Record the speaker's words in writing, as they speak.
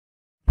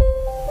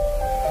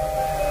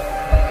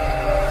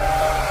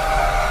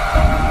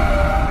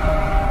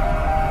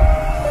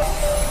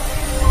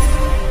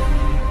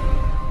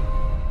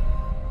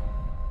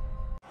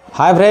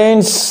Hi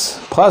friends,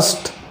 first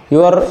you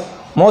are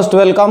most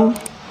welcome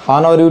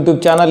on our YouTube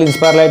channel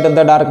Inspire Light in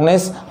the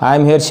Darkness. I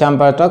am here Shyam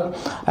Pathak.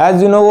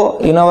 As you know,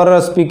 in our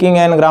speaking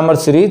and grammar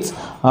series,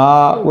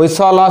 we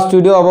saw last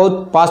video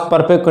about past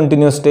perfect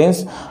continuous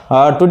tense.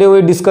 Today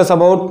we discuss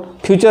about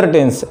future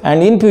tense,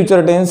 and in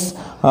future tense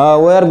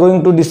we are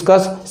going to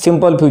discuss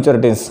simple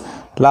future tense.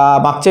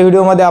 मागच्या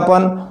व्हिडिओमध्ये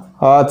आपण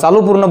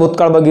चालू पूर्ण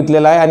भूतकाळ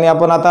बघितलेला आहे आणि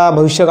आपण आता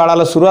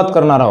भविष्यकाळाला सुरुवात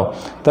करणार आहोत.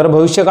 तर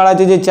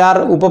भविष्यकाळाचे जे चार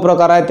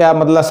उपप्रकार आहेत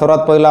त्यामधला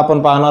सर्वात पहिला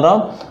आपण पाहणार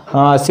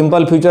आहोत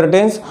simple future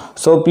tense.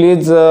 So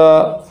please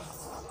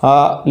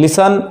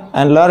listen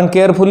and learn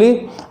carefully.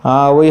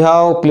 We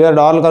have cleared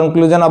all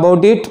conclusion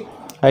about it.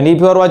 And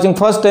if you are watching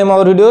first time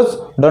our videos,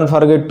 don't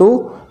forget to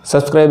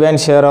subscribe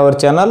and share our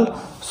channel.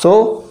 So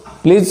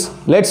please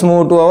let's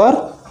move to our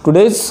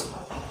today's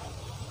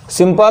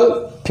simple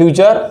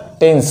future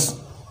tense.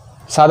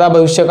 साधा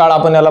भविष्यकाळ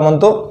आपण याला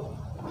म्हणतो.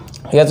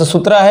 याचं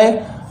सूत्र आहे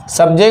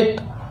subject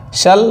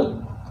शल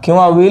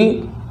किंवा will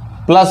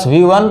plus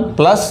V1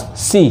 plus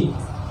C.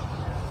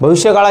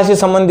 भविष्यकाळाशी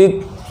संबंधित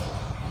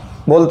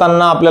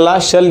बोलताना आपल्याला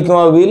शल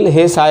किंवा विल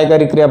हे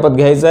सहाय्यकारी क्रियापद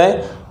घ्यायचं आहे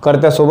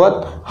कर्त्यासोबत.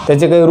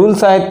 त्याचे काही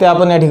रूल्स आहेत ते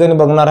आपण या ठिकाणी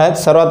बघणार आहेत.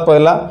 सर्वात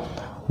पहिला,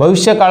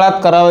 भविष्यकाळात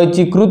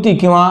करावयाची कृती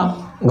किंवा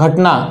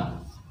घटना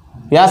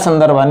या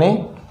संदर्भाने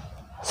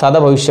साधा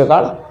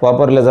भविष्यकाळ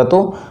वापरला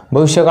जातो.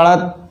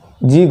 भविष्यकाळात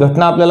जी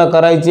घटना आपल्याला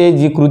करायची आहे,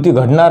 जी कृती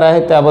घडणार आहे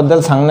त्याबद्दल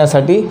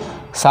सांगण्यासाठी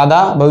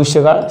साधा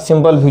भविष्यकाळ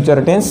सिंपल फ्युचर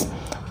टेन्स.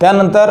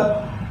 त्यानंतर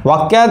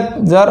वाक्यात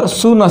जर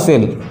सून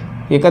असेल,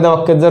 एखाद्या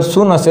वाक्यात जर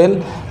सून असेल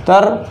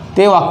तर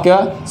ते वाक्य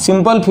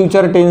सिंपल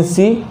फ्युचर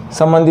टेन्सशी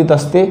संबंधित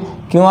असते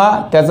किंवा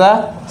त्याचा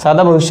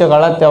साधा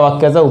भविष्यकाळात त्या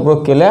वाक्याचा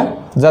उपयोग केला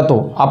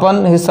जातो.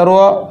 आपण हे सर्व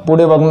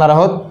पुढे बघणार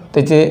आहोत,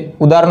 त्याचे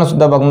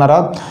उदाहरणसुद्धा बघणार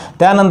आहोत.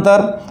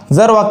 त्यानंतर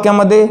जर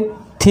वाक्यामध्ये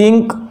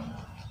think,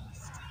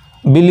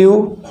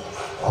 believe,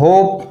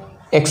 hope,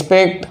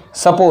 expect,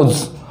 suppose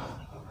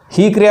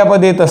ही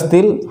क्रियापदे येत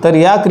असतील तर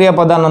या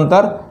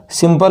क्रियापदानंतर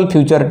सिंपल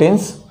फ्युचर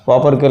टेन्स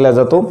वापर केला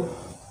जातो.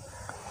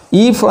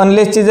 इफ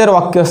अनलेसचे जर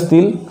वाक्य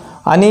असतील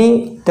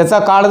आणि त्याचा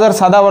काळ जर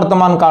साधा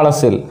वर्तमान काळ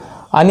असेल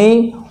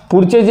आणि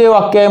पुढचे जे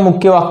वाक्य आहे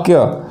मुख्य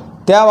वाक्य,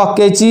 त्या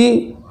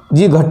वाक्याची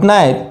जी घटना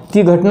आहे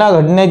ती घटना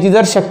घडण्याची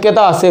जर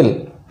शक्यता असेल,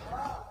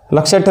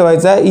 लक्षात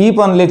ठेवायचं आहे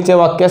इफ अनलेसचे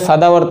वाक्य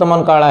साधा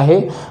वर्तमान काळ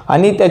आहे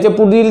आणि त्याचे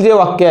पुढील जे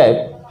वाक्य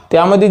आहे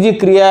त्यामध्ये जी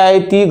क्रिया आहे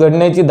ती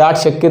घडण्याची दाट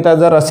शक्यता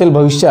जर असेल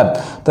भविष्यात,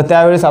 तर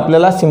त्यावेळेस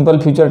आपल्याला सिंपल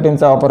फ्युचर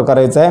टेन्सचा वापर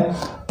करायचा आहे.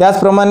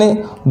 त्याचप्रमाणे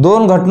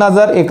दोन घटना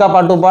जर एका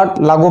पाठोपाठ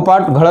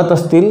लागोपाठ घडत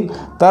असतील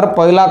तर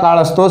पहिला काळ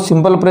असतो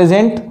सिंपल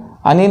प्रेझेंट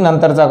आणि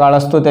नंतरचा काळ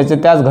असतो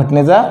त्याच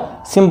घटनेचा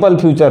सिंपल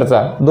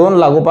फ्युचरचा. दोन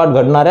लागोपाठ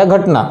घडणाऱ्या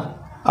घटना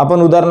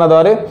आपण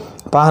उदाहरणाद्वारे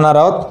पाहणार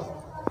आहोत.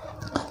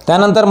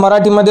 त्यानंतर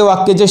मराठीमध्ये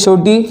वाक्याच्या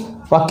शेवटी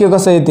वाक्य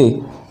कसं येते,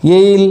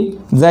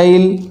 येईल,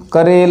 जाईल,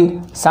 करेल,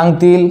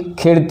 सांगतील,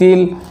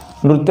 खेळतील,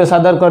 नृत्य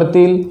सादर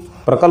करतील,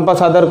 प्रकल्प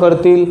सादर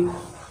करतील,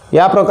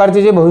 या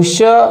प्रकारचे जे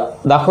भविष्य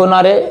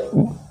दाखवणारे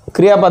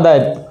क्रियापद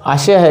आहेत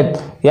असे आहेत.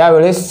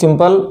 यावेळेस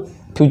सिंपल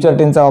फ्युचर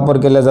टेन्सचा वापर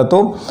केला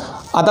जातो.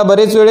 आता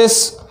बरेच वेळेस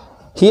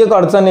ही एक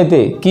अडचण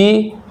येते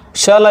की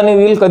शल आणि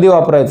विल कधी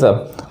वापरायचं.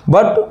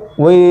 But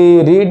we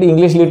read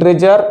English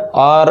literature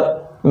और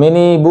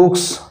मेनी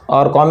बुक्स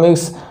और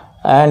comics,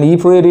 and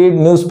if we read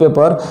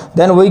newspaper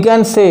then we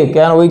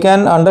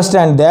can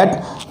understand that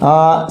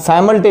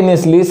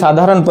simultaneously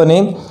साधारणपणे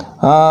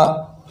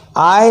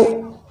I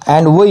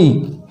and we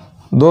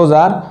those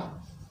are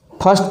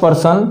first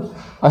person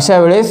अशा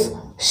वेळेस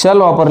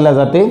shall वापरल्या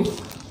जाते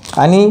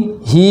आणि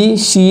he,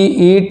 she,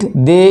 it,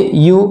 they,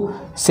 you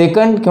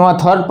second किंवा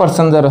third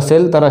person जर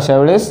असेल तर अशा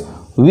वेळेस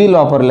will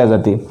वापरल्या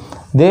जाते.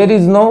 there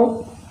is no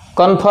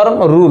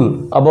confirm rule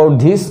about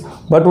this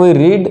but we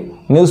read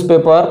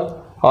newspaper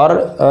और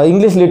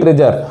English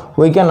literature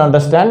we can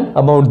understand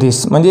about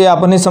this. म्हणजे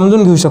आपण हे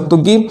समजून घेऊ शकतो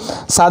की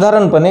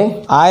साधारणपणे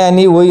आय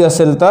आणि वही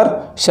असेल तर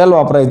शल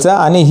वापरायचा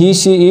आणि ही,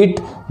 शी, इट,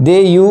 दे,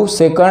 यू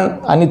सेकंड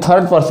आणि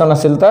थर्ड पर्सन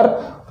असेल तर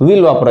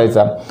विल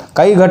वापरायचा.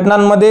 काही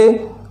घटनांमध्ये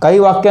काही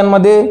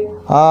वाक्यांमध्ये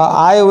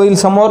आय वहील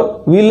समोर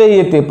विलही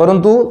येते,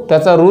 परंतु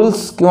त्याचा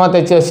रूल्स किंवा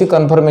त्याची अशी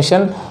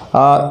कन्फर्मेशन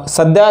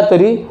सध्या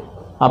तरी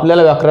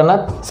आपल्याला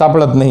व्याकरणात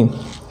सापडत नाही.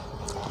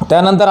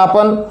 त्यानंतर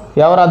आपण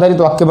यावर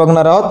आधारित वाक्य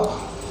बघणार आहोत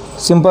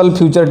सिंपल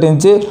फ्युचर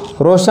टेन्सचे.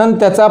 रोशन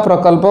त्याचा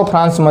प्रकल्प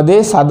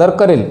फ्रान्समध्ये सादर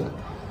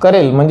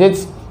करेल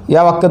म्हणजेच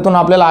या वाक्यातून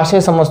आपल्याला आशय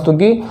समजतो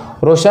की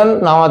रोशन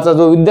नावाचा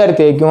जो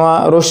विद्यार्थी आहे किंवा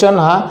रोशन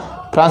हा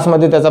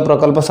फ्रान्समध्ये त्याचा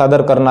प्रकल्प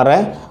सादर करणार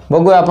आहे.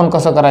 बघूया आपण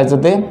कसं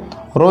करायचं ते.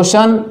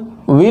 Roshan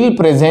will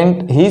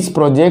present his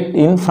project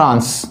in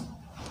France.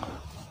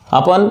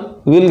 आपण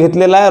विल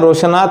घेतलेला आहे.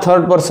 रोशन हा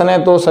थर्ड पर्सन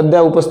आहे, तो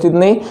सध्या उपस्थित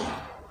नाही,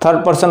 थर्ड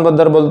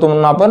पर्सनबद्दल बोलतो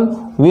म्हणून आपण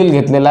विल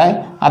घेतलेला आहे.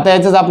 आता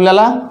याचंच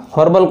आपल्याला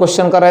व्हर्बल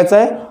क्वेश्चन करायचं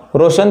आहे.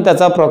 रोशन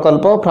त्याचा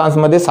प्रकल्प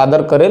फ्रान्समध्ये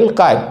सादर करेल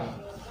काय.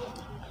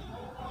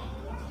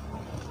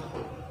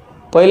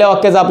 पहिल्या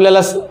वाक्याचा आपल्याला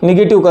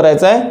निगेटिव्ह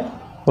करायचं आहे.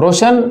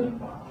 Roshan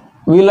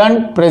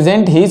विलंट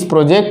present his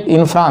project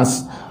in France.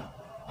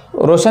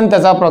 Roshan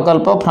त्याचा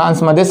प्रकल्प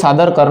फ्रान्समध्ये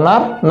सादर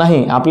करणार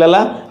नाही.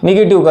 आपल्याला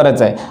निगेटिव्ह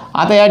करायचं आहे.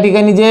 आता या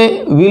ठिकाणी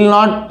जे विल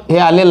नॉट हे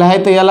आलेलं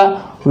आहे तर याला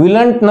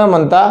विलंट न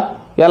म्हणता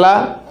याला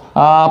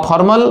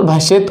फॉर्मल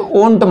भाषेत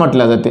ओंट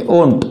म्हटलं जाते.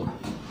 ओंट.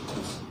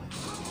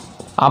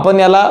 आपण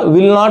याला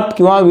विल नॉट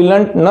किंवा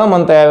विलंट न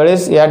म्हणता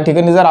यावेळेस या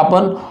ठिकाणी जर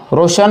आपण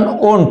रोशन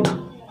ओंट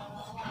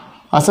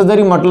असं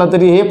जरी म्हटलं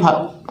तरी हे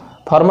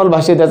फॉर्मल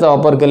भाषेत त्याचा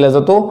वापर केला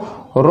जातो.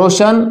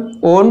 Roshan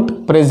ओंट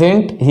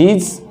present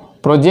his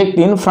project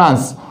in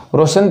France.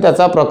 Roshan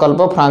त्याचा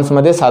प्रकल्प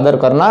फ्रान्समध्ये सादर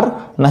करणार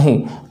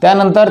नाही.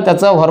 त्यानंतर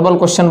त्याचा व्हर्बल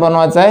क्वेश्चन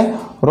बनवायचा आहे.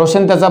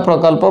 रोशन त्याचा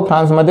प्रकल्प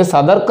फ्रान्समध्ये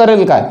सादर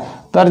करेल काय?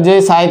 तर जे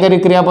सहाय्यकारी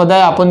क्रियापद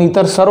आहे आपण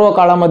इतर सर्व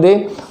काळामध्ये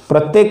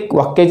प्रत्येक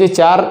वाक्याचे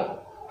 4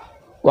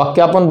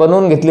 वाक्य आपण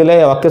बनवून घेतलेलं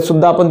आहे. या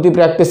वाक्यातसुद्धा आपण ती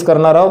प्रॅक्टिस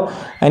करणार आहोत.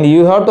 And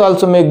you have to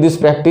also make this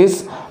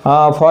practice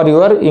for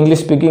your English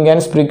speaking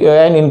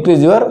and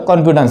increase your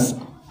confidence.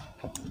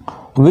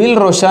 Will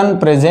Roshan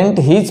present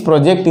his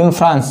project in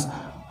France.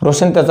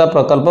 Roshan त्याचा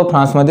प्रकल्प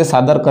फ्रान्समध्ये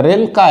सादर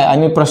करेल काय?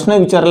 आणि प्रश्न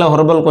विचारला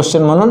व्हर्बल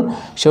क्वेश्चन म्हणून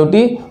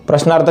शेवटी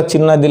प्रश्नार्थक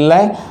चिन्ह दिलेलं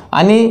आहे.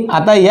 आणि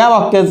आता या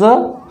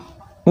वाक्याचं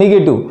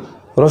निगेटिव्ह,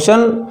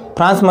 रोशन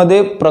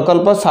फ्रान्समध्ये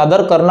प्रकल्प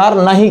सादर करणार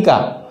नाही का?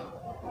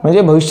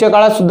 म्हणजे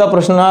भविष्यकाळात सुद्धा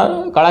प्रश्न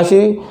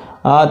काळाशी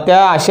त्या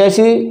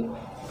आशयाशी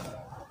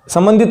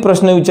संबंधित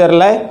प्रश्न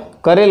विचारला आहे.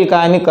 करेल का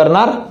आणि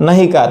करणार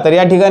नाही का? तर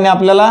या ठिकाणी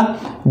आपल्याला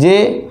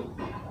जे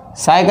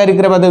सहाय्यकारी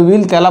क्रियापद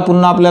विल त्याला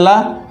पुन्हा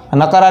आपल्याला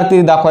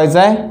नकारार्थी दाखवायचं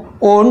आहे.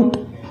 ओंट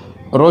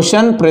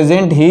Roshan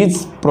present his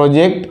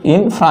project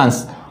in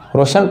France.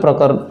 Roshan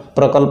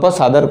प्रकल्प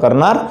सादर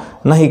करणार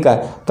नाही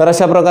काय? तर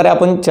अशा प्रकारे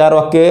आपण 4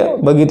 वाक्य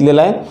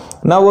बघितलेलं आहे.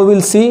 Now we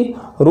will see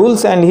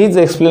rules and his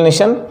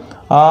explanation.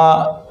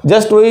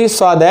 Just we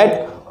सॉ दॅट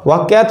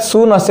वाक्यात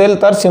सून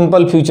असेल तर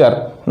simple future.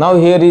 Now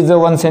here is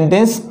one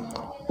sentence.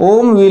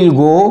 Ohm will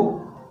go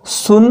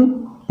सून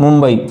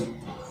मुंबई.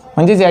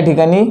 म्हणजेच या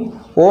ठिकाणी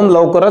ओम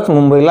लवकरच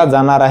मुंबईला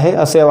जाणार आहे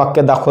असं या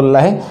वाक्यात दाखवलेलं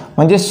आहे.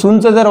 म्हणजे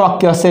सूनचं जर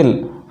वाक्य असेल,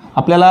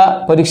 आपल्याला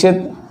परीक्षेत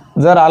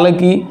जर आलं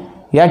की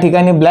या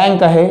ठिकाणी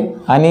ब्लँक आहे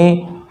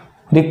आणि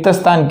रिक्त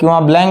स्थान किंवा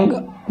ब्लँक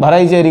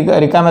भरायचे,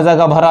 रिकाम्या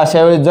जागा भरा,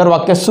 अशा वेळेस जर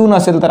वाक्य सून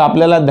असेल तर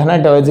आपल्याला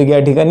ध्यानात ठेवायचं की या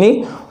ठिकाणी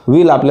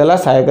विल आपल्याला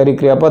सहाय्यकारी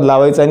क्रियापद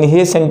लावायचं आणि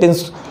हे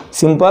सेंटेन्स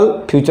सिंपल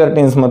फ्युचर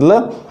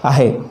टेन्समधलं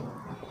आहे.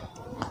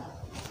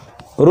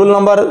 Rule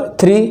number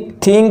 3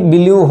 think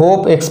believe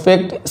hope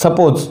expect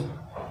suppose.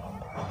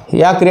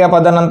 या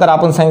क्रियापदानंतर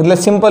आपण सांगितलं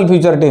सिंपल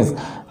फ्युचर टेन्स.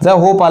 जर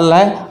होप आला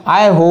आहे,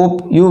 I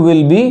hope you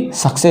will be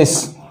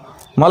success.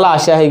 मला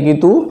आशा आहे की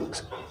तू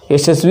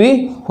यशस्वी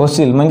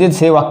होशील.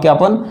 म्हणजेच हे वाक्य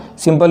आपण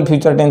सिंपल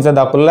फ्युचर टेन्सचं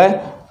दाखवलं आहे.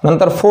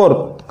 नंतर 4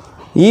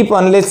 इफ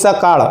अनलेसचा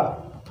काळ.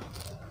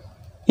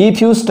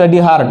 If you study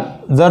hard.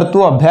 जर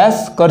तू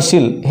अभ्यास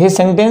करशील. हे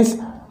सेंटेन्स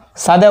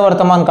साध्या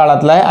वर्तमान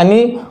काळातलं आहे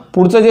आणि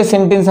पुढचं जे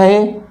सेंटेन्स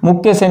आहे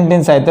मुख्य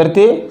सेंटेन्स आहे तर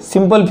ते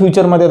सिंपल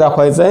फ्युचरमध्ये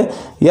दाखवायचं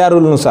आहे या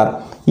रूलनुसार.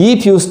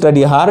 If you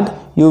study hard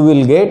you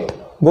will get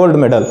gold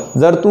medal.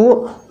 जर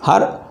तू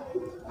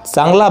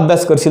चांगला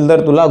अभ्यास करशील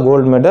तर तुला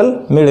गोल्ड मेडल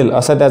मिळेल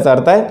असा त्याचा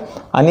अर्थ आहे.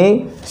 आणि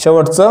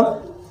शेवटचं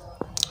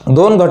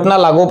 2 घटना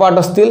लागोपाठ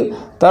असतील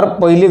तर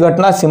पहिली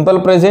घटना सिंपल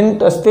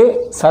प्रेझेंट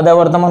असते साध्या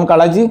वर्तमान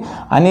काळाची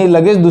आणि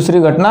लगेच दुसरी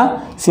घटना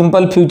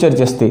सिंपल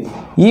फ्युचरची असते.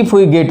 If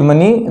we get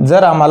money.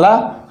 जर आम्हाला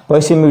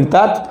पैसे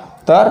मिळतात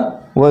तर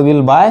वी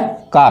विल बाय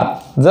कार.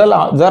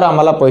 जर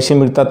आम्हाला पैसे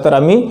मिळतात तर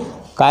आम्ही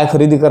काय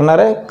खरेदी करणार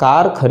आहे?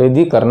 कार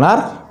खरेदी करणार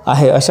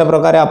आहे. अशा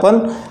प्रकारे आपण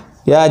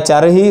या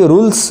 4ही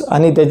रूल्स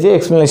आणि त्याचे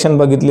एक्सप्लेनेशन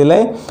बघितलेलं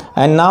आहे.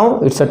 And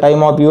now it's a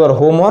time of your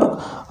homework.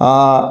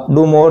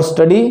 Do more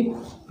study.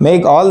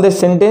 Make all this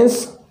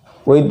sentence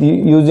with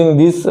using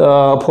this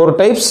 4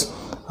 types.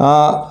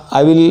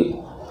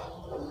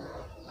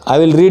 I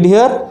will read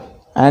here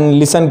and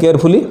listen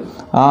carefully.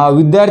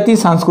 विद्यार्थी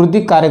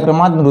सांस्कृतिक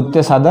कार्यक्रमात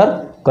नृत्य सादर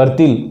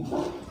करतील.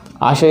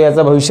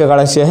 आशयाचा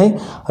भविष्यकाळाशी आहे.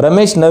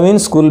 रमेश नवीन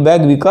स्कूल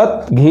बॅग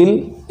विकत घेईल.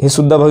 हे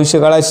सुद्धा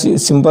भविष्यकाळाशी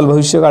सिंपल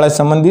भविष्यकाळाशी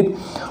संबंधित.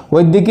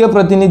 वैद्यकीय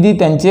प्रतिनिधी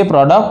त्यांचे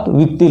प्रॉडक्ट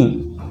विकतील.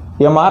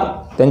 MR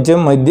त्यांचे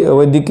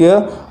वैद्यकीय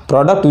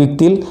प्रॉडक्ट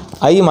विकतील.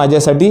 आई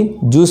माझ्यासाठी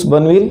juice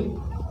बनविल.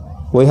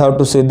 We have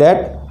to say that.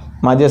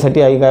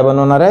 माझ्यासाठी आई काय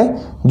बनवणार आहे?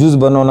 ज्यूस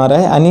बनवणार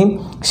आहे. आणि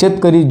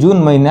शेतकरी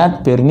जून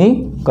महिन्यात पेरणी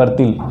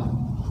करतील.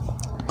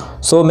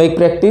 So make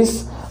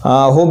practice.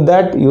 Hope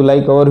that you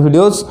like our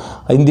videos.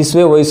 In this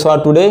way we saw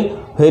today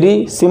very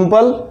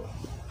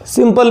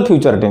simple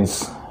future tense.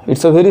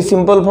 It's a very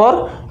simple for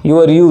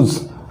your use,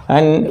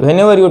 and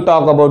whenever you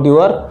talk about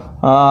your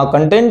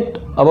content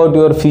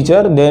about your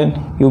future, then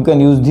you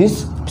can use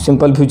this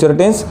simple future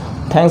tense.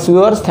 Thanks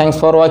viewers, thanks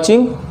for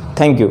watching.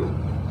 Thank you.